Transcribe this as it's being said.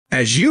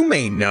As you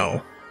may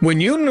know,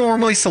 when you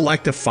normally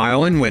select a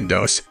file in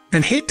Windows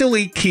and hit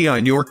delete key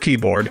on your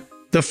keyboard,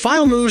 the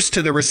file moves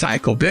to the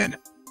recycle bin,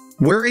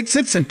 where it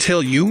sits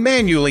until you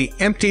manually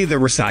empty the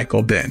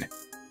recycle bin,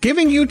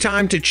 giving you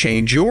time to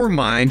change your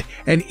mind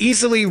and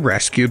easily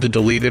rescue the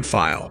deleted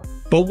file.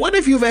 But what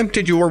if you've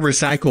emptied your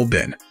recycle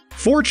bin?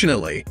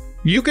 Fortunately,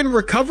 you can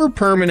recover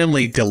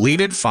permanently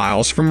deleted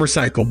files from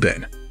recycle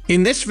bin.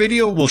 In this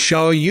video, we'll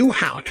show you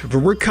how to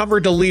recover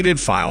deleted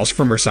files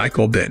from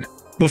recycle bin.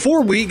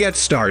 Before we get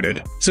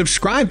started,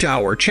 subscribe to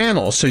our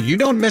channel so you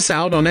don't miss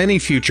out on any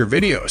future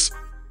videos.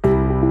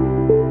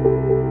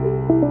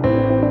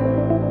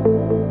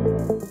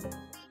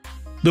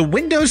 The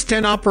Windows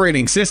 10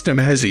 operating system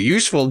has a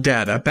useful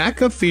data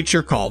backup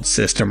feature called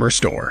System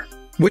Restore,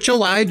 which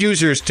allowed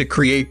users to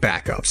create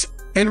backups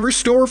and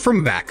restore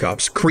from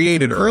backups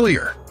created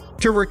earlier.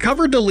 To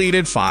recover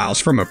deleted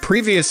files from a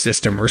previous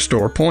System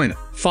Restore point,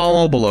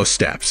 follow below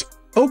steps.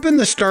 Open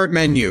the Start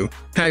menu,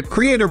 type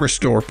Create a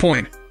Restore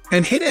Point,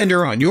 and hit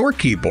Enter on your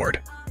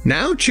keyboard.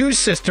 Now choose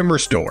System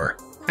Restore.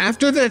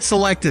 After that,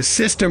 select a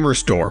System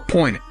Restore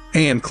Point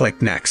and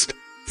click Next.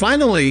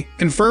 Finally,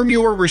 confirm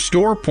your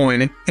restore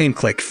point and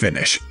click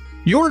Finish.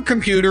 Your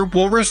computer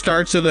will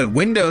restart so that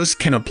Windows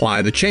can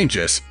apply the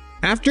changes.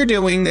 After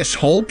doing this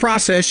whole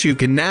process, you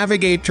can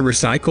navigate to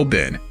Recycle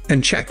Bin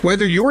and check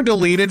whether your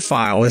deleted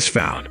file is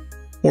found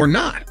or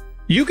not.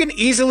 You can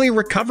easily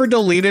recover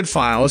deleted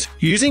files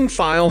using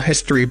File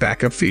History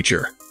Backup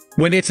feature.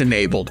 When it's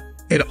enabled,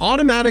 it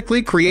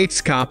automatically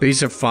creates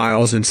copies of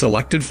files in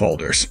selected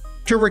folders.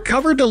 To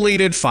recover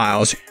deleted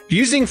files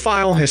using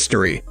File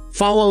History,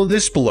 follow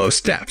this below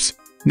steps.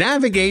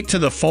 Navigate to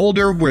the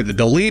folder where the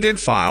deleted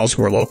files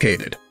were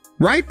located.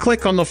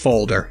 Right-click on the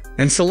folder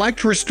and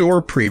select Restore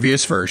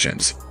Previous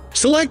Versions.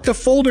 Select the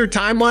folder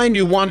timeline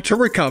you want to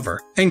recover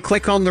and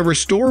click on the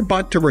Restore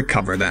button to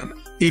recover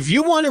them. If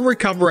you want to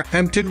recover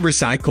emptied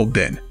recycle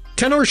bin,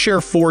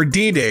 Tenorshare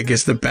 4DDig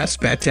is the best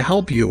bet to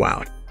help you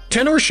out.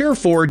 Tenorshare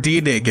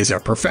 4DDig is a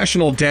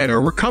professional data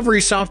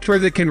recovery software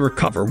that can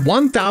recover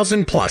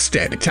 1,000 plus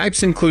data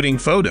types including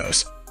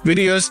photos,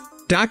 videos,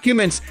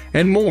 documents,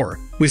 and more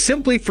with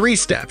simply 3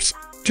 steps.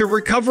 To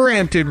recover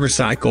emptied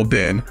recycle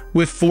bin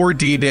with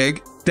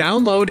 4DDig,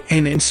 download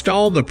and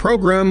install the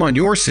program on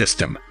your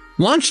system.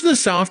 Launch the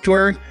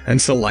software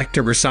and select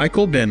a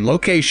recycle bin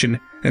location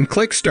and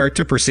click Start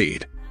to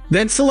proceed.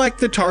 Then select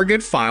the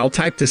target file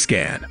type to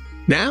scan.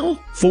 Now,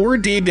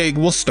 4DDig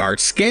will start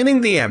scanning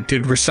the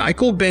emptied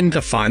recycle bin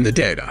to find the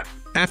data.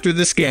 After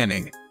the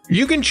scanning,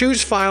 you can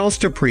choose files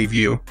to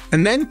preview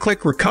and then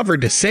click Recover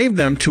to save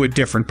them to a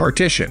different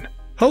partition.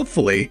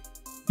 Hopefully,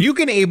 you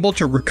can able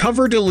to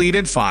recover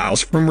deleted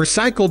files from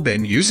recycle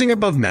bin using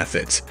above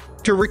methods.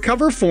 To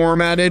recover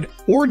formatted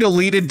or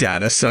deleted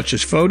data such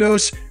as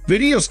photos,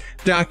 videos,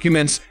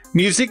 documents,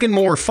 music, and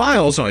more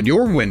files on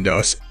your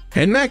Windows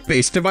and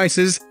Mac-based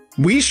devices,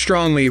 we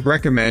strongly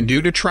recommend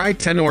you to try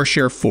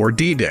Tenorshare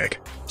 4DDig.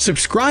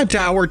 Subscribe to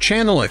our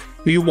channel if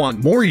you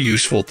want more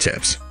useful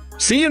tips.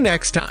 See you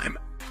next time.